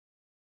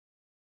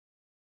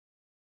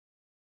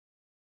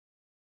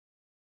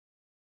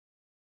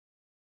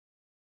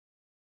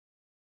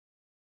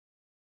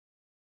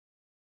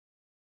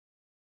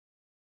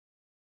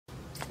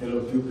Hello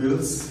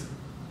pupils,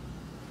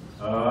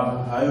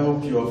 I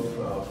hope you're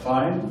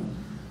fine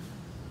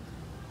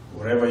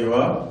wherever you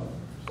are.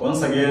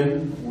 Once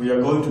again, we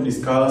are going to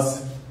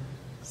discuss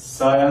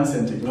science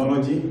and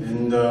technology,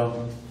 and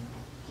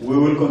we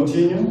will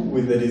continue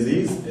with the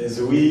disease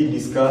as we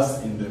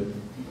discussed in the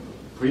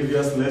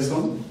previous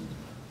lesson.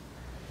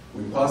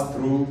 We passed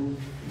through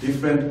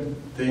different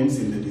things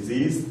in the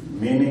disease,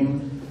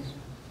 meaning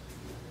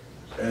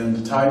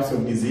and types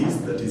of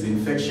disease, that is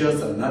infectious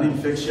and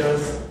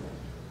non-infectious.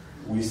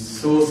 We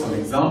saw some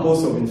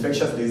examples of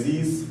infectious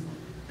disease,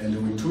 and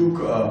we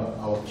took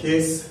our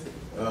case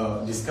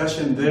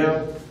discussion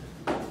there.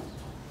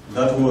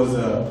 That was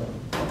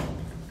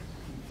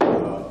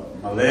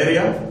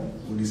malaria.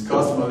 We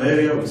discussed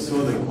malaria, we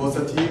saw the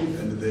causative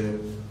and the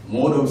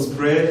mode of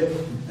spread.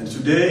 And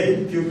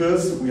today,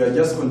 pupils, we are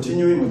just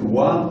continuing with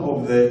one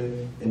of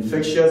the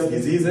infectious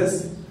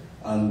diseases,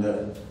 and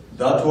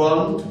that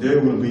one today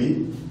will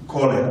be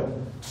cholera.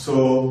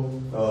 So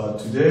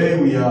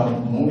today we are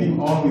moving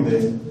on with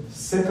the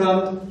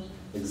second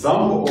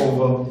example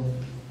of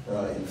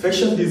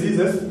infectious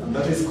diseases, and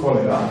that is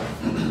cholera.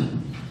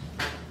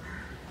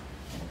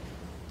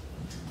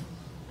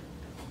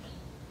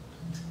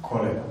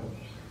 Cholera.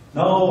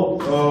 Now,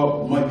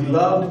 my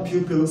beloved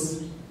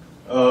pupils,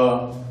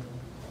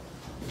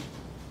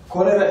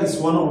 cholera is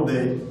one of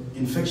the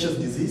infectious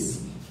diseases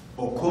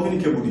or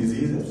communicable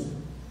diseases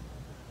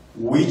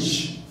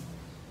which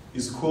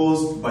is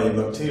caused by a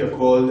bacteria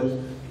called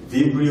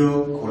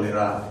Vibrio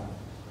cholerae.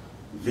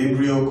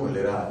 Vibrio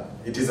cholerae.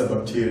 It is a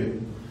bacteria.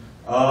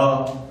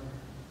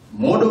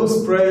 Mode of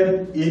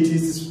spread, it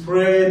is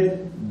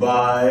spread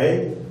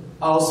by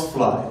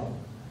housefly.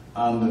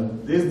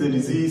 And this is the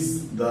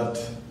disease that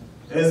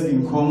has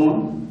been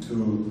common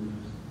to,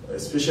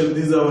 especially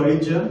this our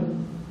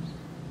region,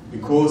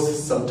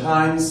 because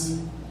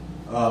sometimes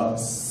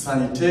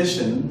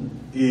sanitation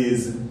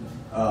is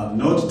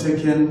not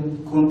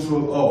taken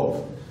control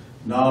of.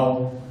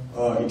 Now,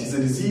 it is a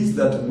disease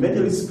that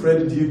majorly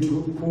spread due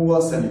to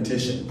poor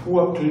sanitation,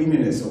 poor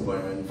cleanliness of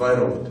our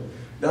environment.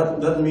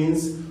 That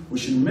means we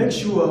should make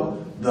sure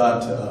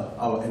that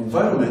our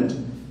environment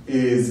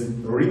is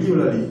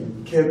regularly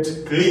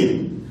kept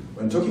clean.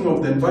 When talking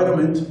of the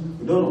environment,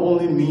 we don't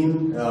only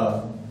mean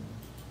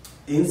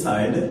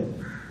inside,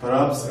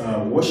 perhaps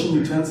washing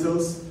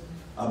utensils,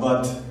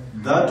 but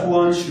that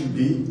one should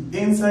be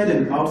inside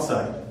and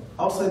outside.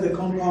 Outside the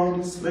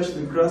compound, slash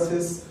the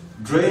grasses,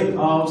 drain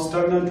out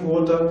stagnant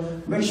water,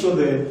 make sure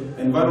the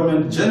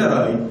environment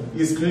generally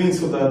is clean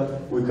so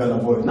that we can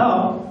avoid.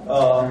 Now,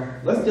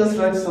 let's just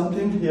write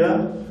something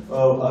here.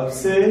 I've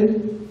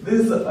said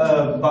this is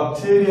a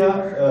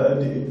bacteria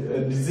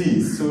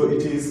disease. So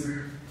it is,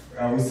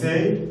 we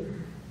say,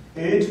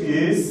 it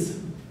is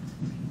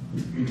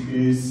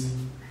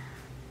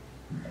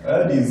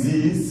a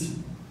disease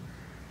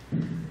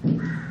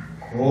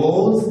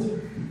caused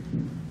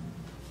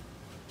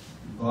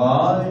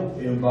by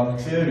a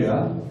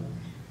bacteria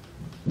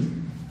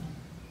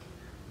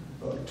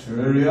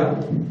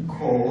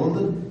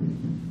called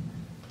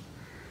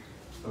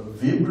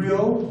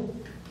Vibrio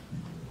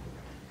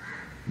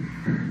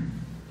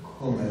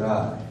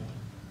cholerae.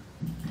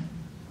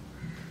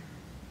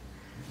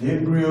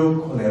 Vibrio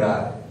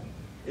cholerae.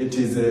 It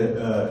is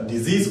a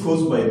disease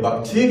caused by a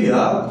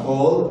bacteria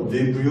called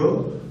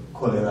Vibrio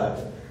cholerae.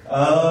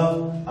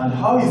 And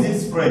how is it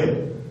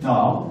spread?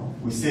 Now,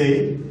 we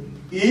say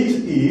it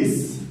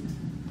is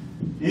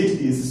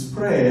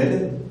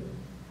spread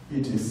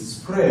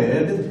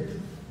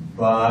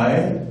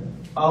by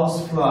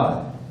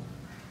housefly.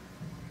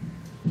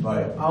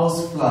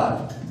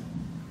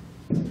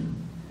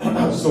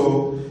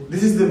 So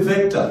this is the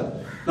vector.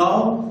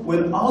 Now,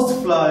 when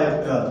housefly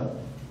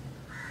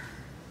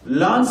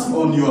lands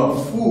on your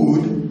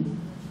food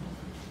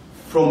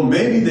from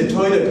maybe the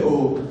toilet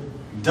or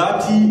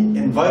dirty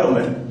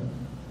environment,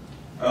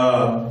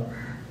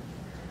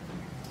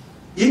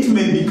 it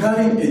may be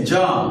carrying a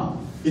germ.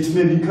 It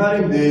may be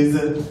carrying this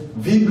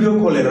Vibrio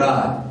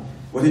cholerae.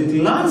 When it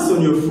lands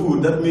on your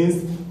food, that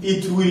means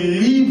it will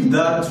leave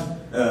that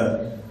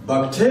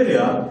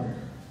bacteria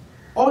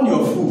on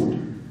your food.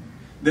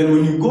 Then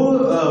when you go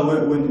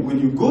when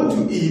you go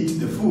to eat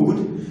the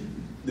food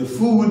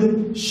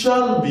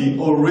shall be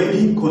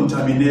already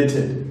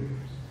contaminated.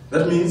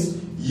 That means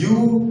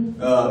you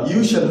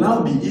shall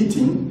now be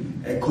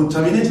eating a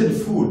contaminated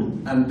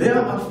food, and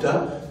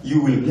thereafter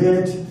you will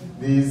get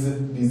this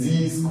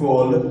disease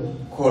called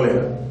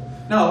cholera.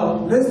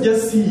 Now, let's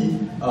just see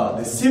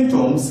the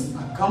symptoms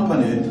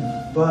accompanied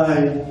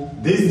by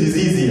this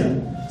disease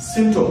here.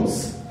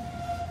 Symptoms.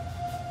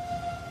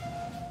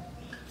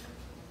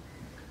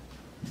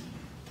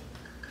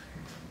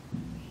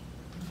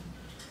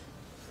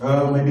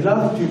 My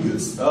beloved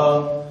pupils,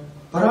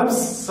 perhaps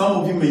some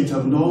of you may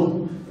have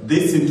known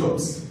these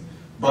symptoms,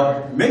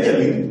 but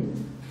majorly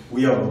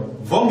we have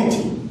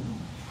vomiting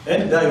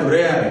and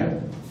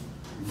diarrhea.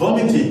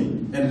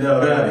 Vomiting and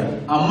diarrhea,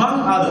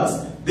 among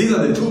others. These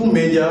are the two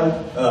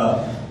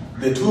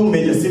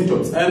major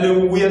symptoms.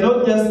 And we are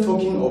not just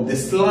talking of the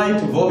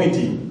slight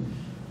vomiting.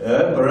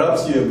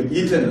 Perhaps you have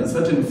eaten a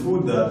certain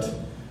food that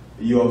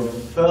you have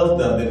felt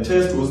that the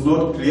taste was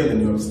not clear, then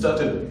you have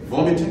started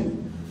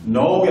vomiting.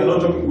 No, we are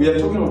not talking, we are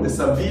talking about the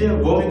severe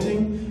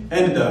vomiting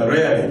and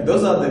diarrhea.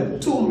 Those are the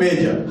two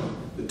major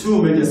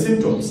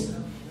symptoms.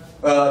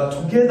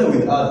 Together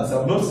with others. I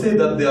would not say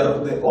that they are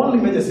the only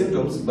major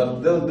symptoms,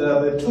 but they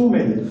are the two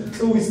major.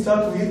 So we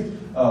start with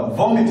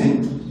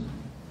vomiting,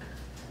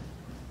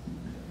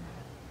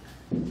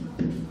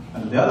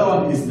 and the other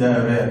one is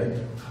diarrhea.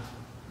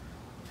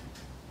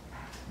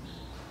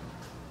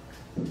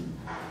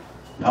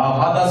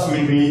 Now others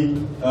will be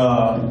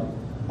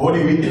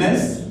body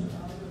weakness,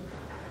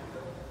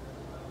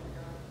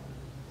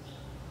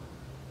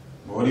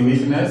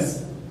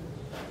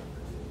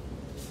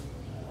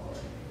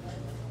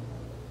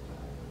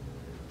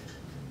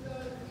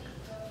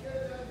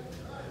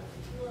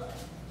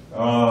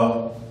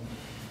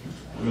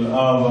 we'll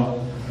have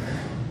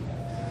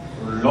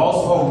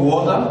loss of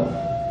water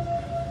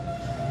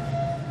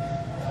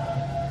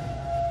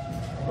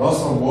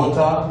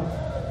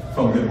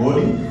from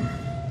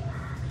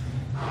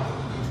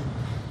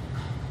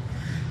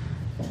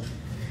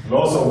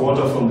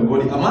the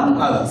body,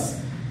 among others.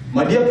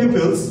 My dear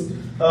pupils,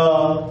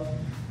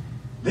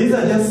 these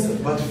are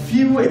just but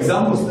few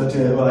examples that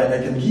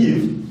I can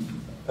give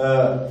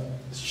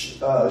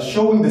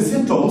showing the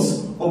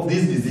symptoms of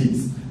this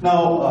disease.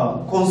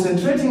 Now,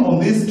 concentrating on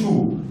these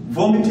two,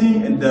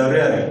 vomiting and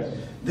diarrhea,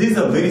 these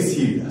are very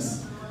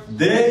serious.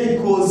 They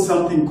cause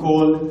something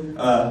called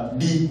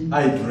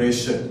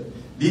dehydration.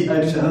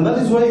 And that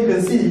is why you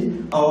can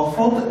see our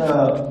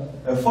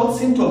fourth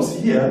symptoms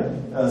here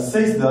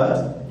says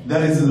that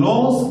there is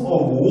loss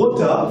of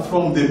water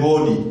from the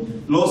body.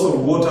 Loss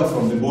of water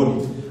from the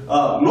body.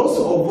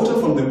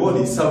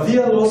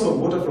 Severe loss of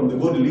water from the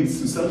body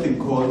leads to something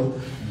called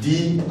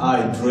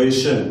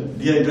dehydration.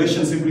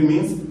 Dehydration simply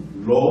means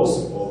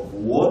loss of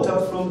water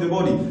from the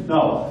body.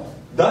 Now,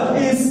 that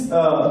is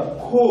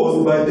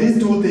caused by these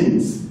two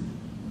things,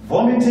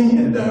 vomiting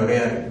and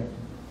diarrhea.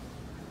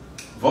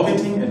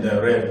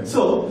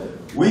 So,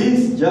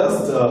 we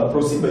just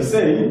proceed by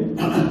saying,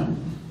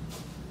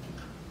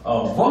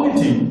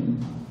 vomiting,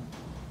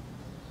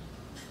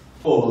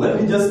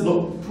 let me just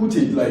put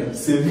it like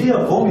severe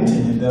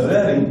vomiting and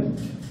diarrhea.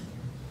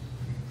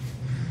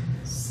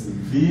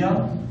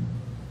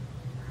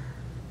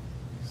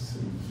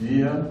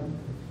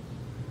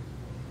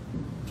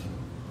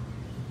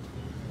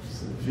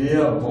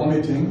 Severe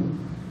vomiting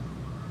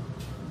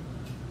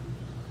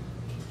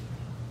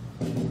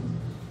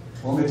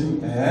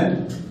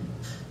and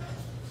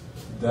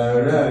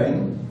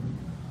diarrhea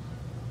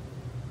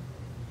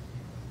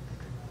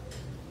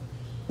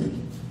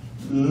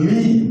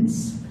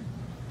leads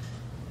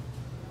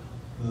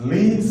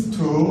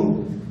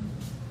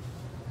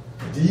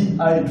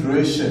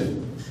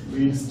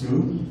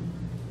to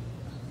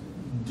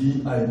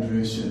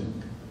dehydration.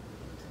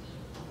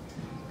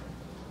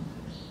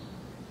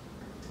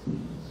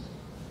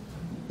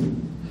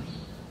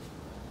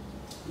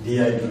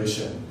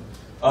 Dehydration.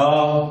 I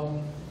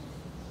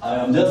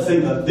am just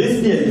saying that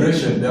this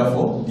dehydration,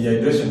 therefore,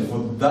 for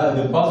that,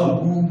 the person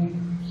who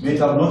may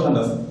have not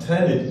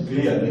understood it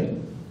clearly,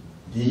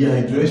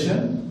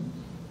 dehydration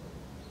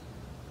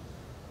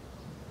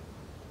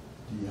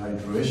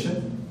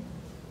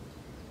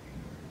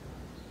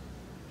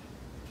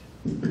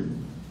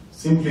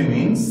simply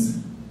means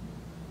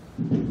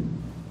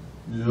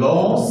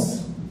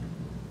loss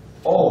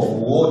of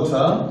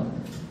water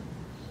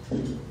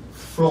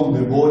from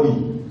the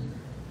body.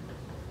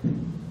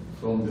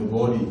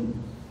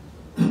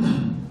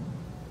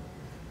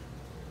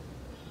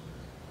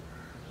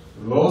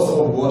 Loss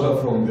of water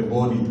from the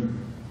body.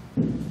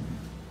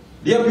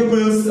 Dear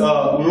pupils,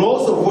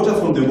 loss of water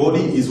from the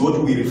body is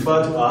what we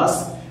refer to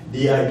as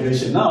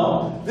dehydration.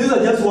 Now, these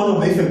are just one of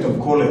the effects of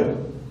cholera.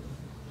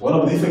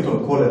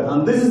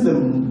 And this is the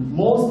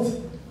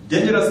most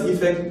dangerous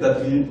effect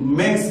that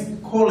makes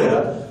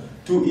cholera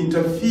to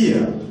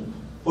interfere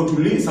or to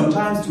lead,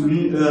 sometimes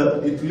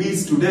it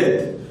leads to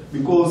death,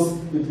 because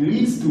it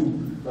leads to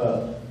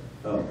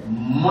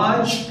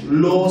much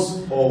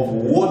loss of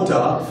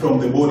water from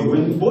the body.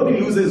 When the body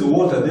loses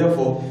water,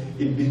 therefore,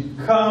 it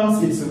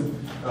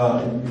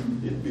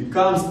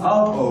becomes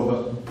out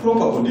of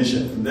proper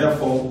condition.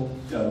 Therefore,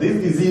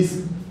 this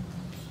disease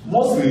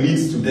mostly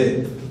leads to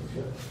death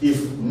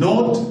if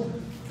not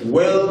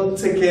well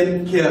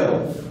taken care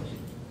of.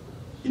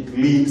 It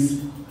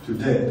leads to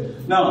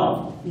death.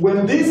 Now,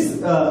 when this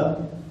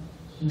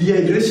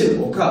dehydration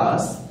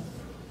occurs,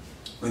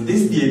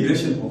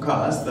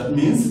 that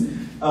means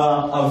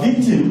a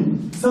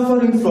victim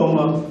suffering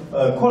from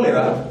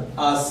cholera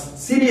has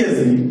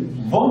seriously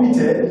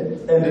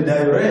vomited and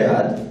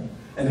diarrhea,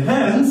 and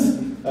hence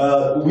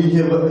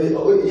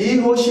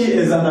he or she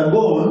has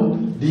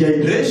undergone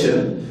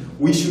dehydration.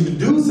 We should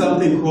do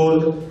something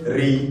called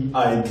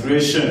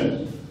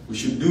rehydration.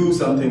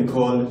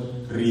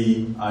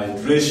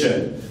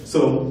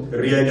 So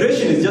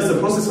rehydration is just a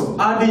process of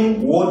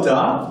adding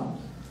water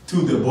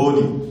to the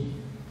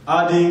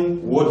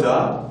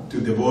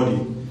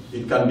body.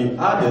 It can be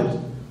added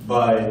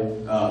by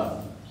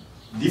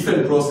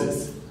different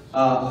process.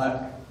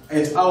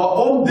 At our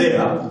home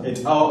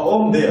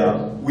there,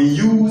 we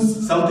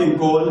use something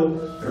called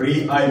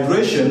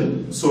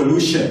rehydration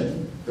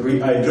solution.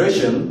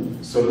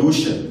 Rehydration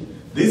solution.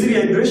 This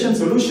rehydration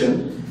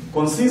solution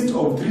consists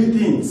of three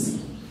things: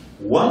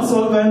 one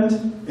solvent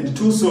and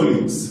two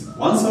solids.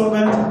 One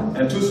solvent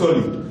and two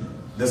solids.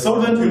 The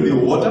solvent will be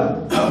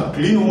water,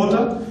 clean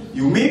water.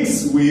 You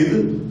mix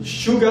with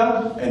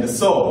sugar and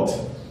salt.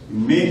 You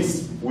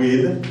mix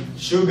with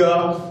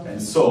sugar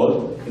and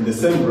salt in the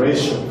same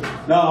ratio.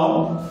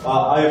 Now,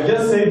 I have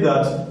just said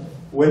that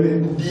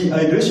when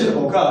dehydration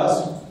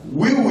occurs,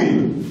 we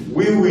will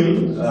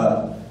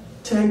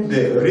take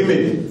the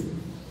remedy,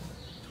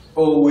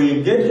 or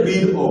we'll get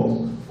rid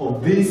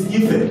of this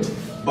effect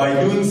by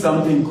doing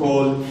something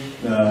called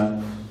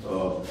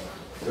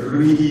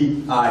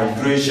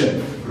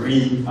rehydration.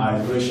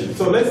 Rehydration.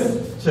 So let's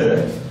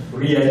check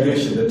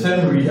rehydration. The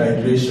term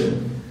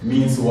rehydration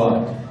means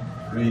what?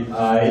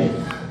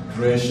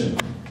 Rehydration.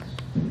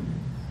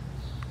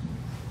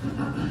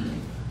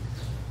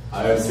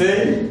 I would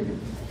say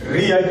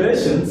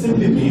rehydration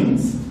simply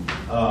means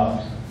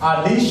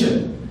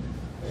addition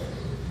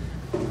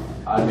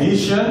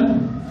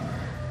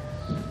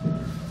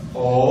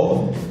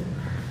of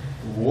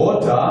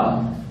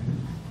water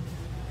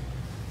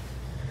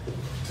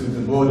to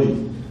the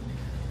body.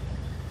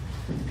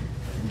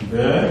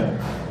 There,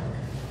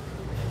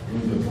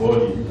 in the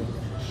body.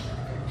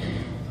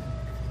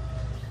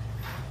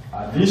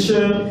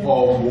 Addition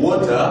of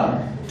water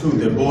to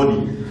the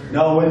body.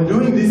 Now, when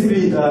doing this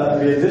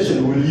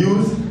rehydration, we'll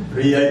use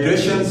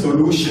rehydration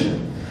solution.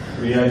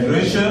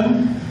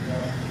 Rehydration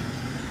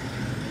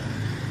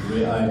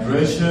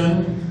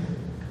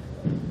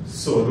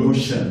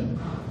solution.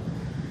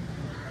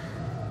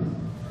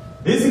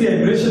 This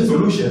rehydration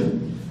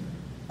solution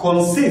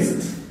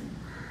consists,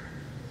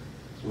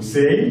 we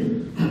say,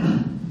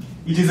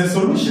 it is a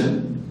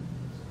solution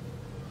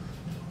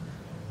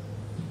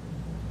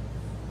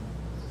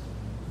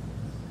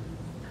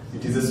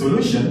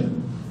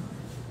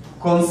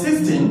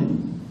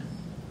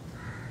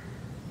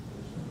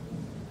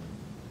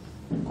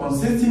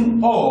consisting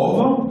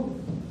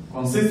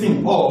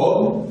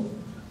of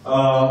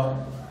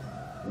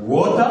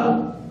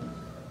water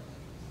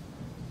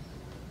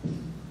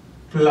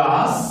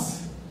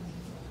plus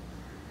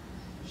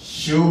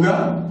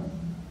sugar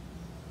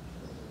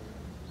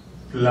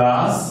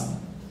plus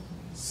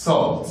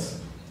salt.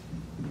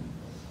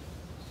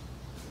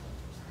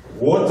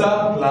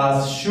 Water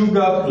plus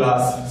sugar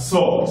plus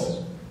salt.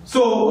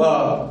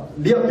 So,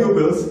 dear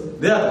pupils,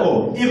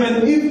 therefore,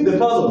 even if the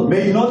person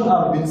may not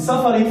have been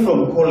suffering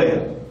from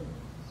cholera,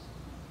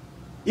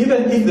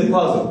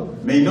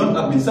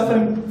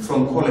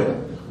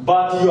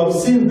 but you have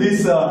seen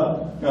these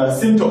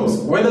symptoms,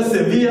 whether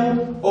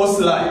severe or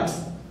slight,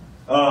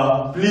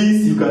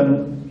 please, you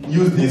can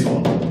use this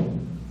one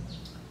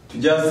to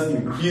just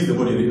increase the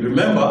body.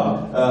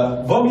 Remember,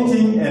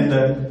 vomiting and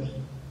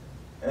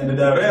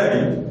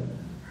diarrhea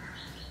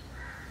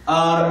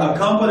are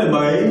accompanied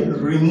by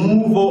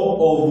removal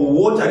of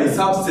watery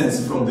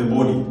substance from the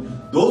body.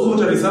 Those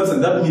watery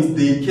substances, that means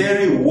they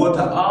carry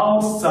water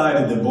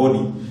outside the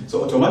body.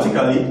 So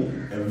automatically,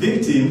 a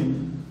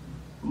victim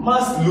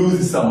must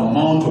lose some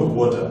amount of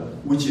water,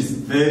 which is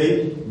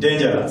very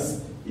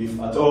dangerous if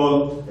at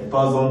all a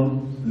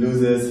person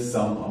loses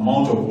some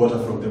amount of water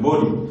from the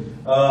body.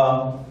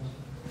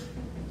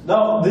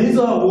 Now, these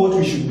are what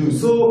we should do.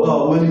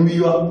 So when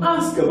we are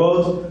asked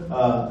about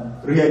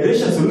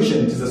rehydration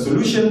solution, it is a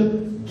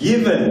solution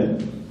given,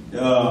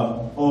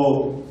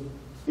 or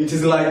it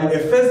is like a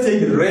first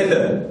aid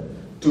rendered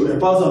to a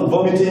person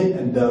vomiting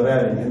and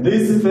diarrhea. And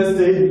this first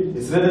aid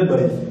is rendered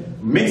by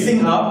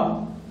mixing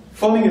up,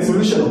 forming a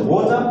solution of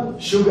water,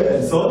 sugar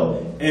and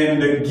salt,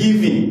 and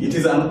giving. It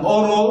is an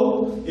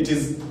oral, it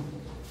is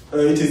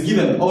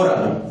given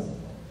orally.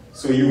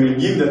 So you will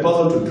give the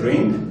person to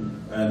drink,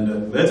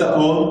 and later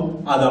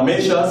on, other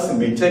measures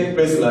may take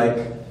place, like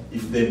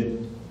if the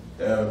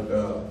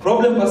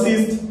problem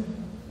persists,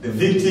 the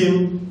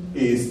victim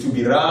is to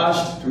be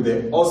rushed to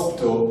the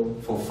hospital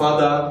for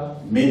further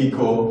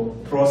medical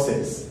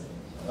process.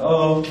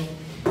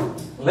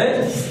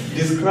 Let's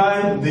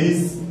describe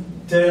this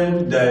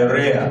term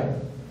diarrhea.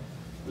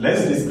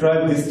 Let's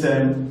describe this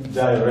term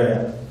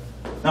diarrhea.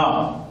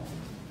 Now,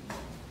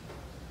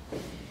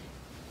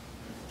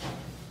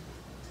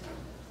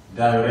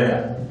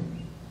 diarrhea.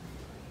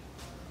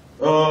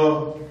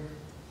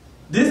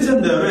 This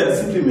term diarrhea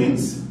simply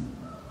means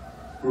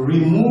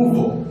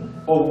removal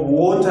of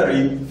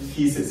watery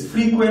feces,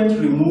 frequent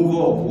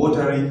removal of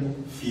watery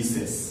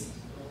feces.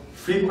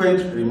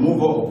 Frequent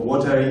removal of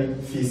watery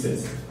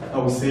feces. I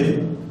would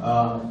say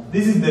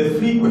this is the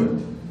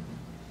frequent,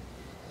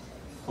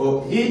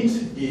 or it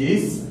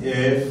is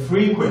a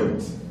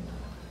frequent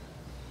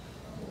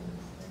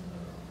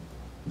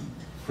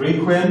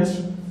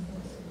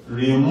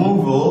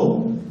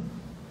removal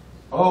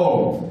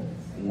of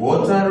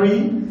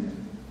watery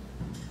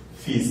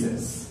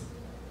feces.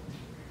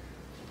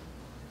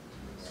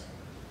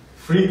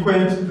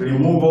 frequent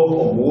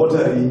removal of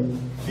watery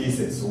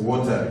feces.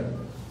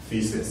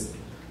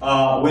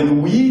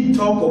 When we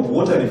talk of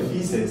watery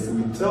feces,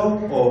 we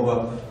talk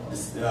of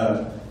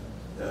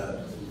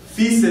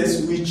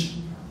feces which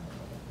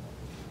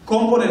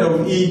component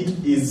of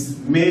it is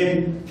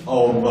made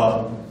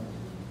of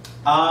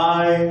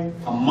high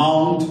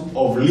amount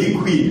of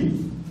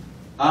liquid,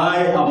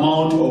 high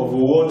amount of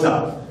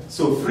water.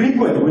 So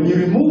frequent, when you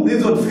remove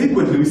this word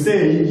frequently, we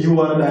say you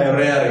are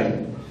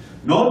diarrheaing.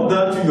 Not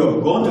that you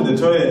have gone to the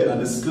toilet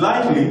and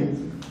slightly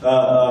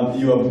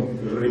you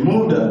have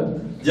removed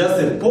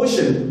just a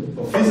portion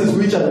of feces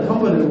which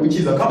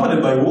is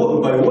accompanied by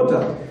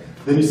water.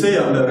 Then you say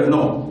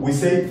no. We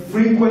say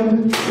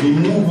frequent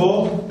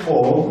removal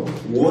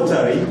of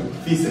watery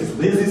feces.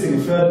 This is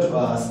referred to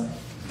as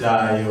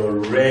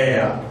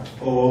diarrhea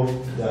or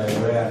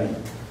diarrhea.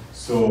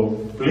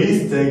 So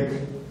please take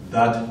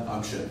that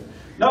action.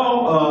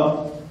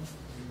 Now,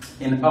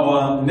 in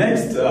our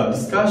next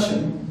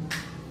discussion,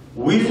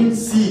 we'll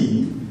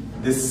see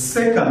the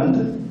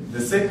second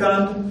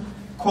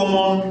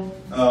common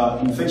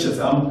infections.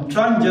 I'm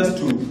trying just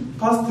to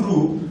pass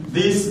through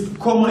these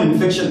common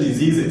infectious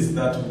diseases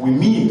that we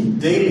meet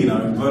daily in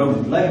our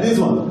environment, like this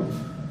one.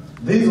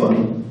 This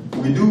one,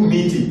 we do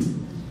meet it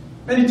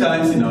many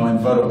times in our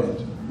environment.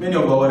 Many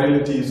of our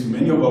relatives,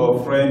 many of our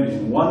friends,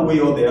 in one way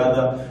or the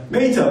other,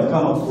 may have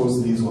come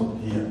across this one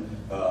here.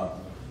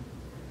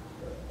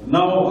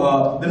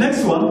 Now, the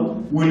next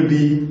one will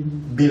be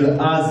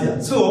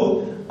bilharzia.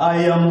 So,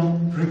 I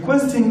am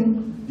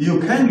requesting you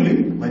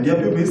kindly, my dear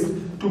pupils,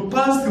 to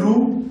pass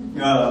through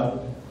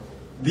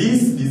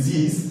this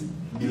disease,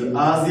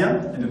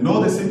 bilharzia, and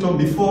know the symptom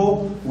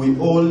before we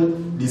all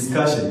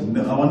discuss it. In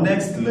our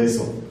next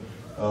lesson,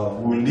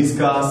 we will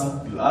discuss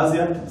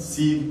bilharzia,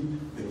 see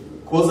the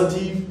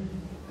causative,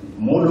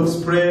 mode of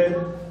spread,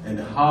 and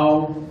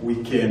how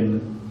we can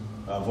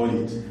avoid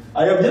it.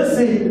 I have just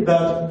said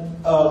that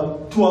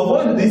to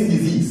avoid this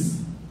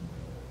disease,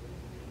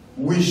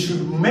 we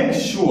should make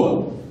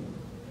sure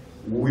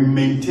we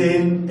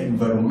maintain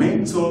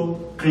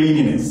environmental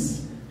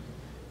cleanliness.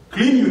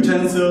 Clean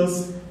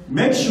utensils,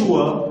 make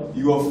sure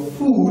your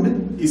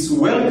food is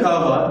well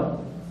covered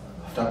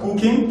after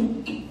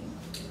cooking.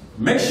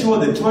 Make sure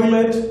the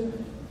toilet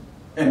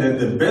and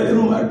the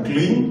bedroom are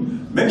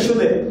clean. Make sure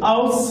the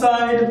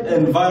outside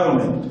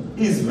environment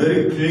is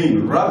very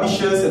clean.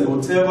 Rubbishes and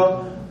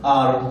whatever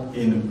are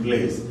in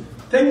place.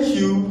 Thank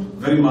you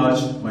very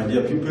much, my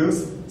dear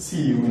pupils.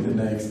 See you in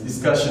the next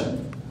discussion.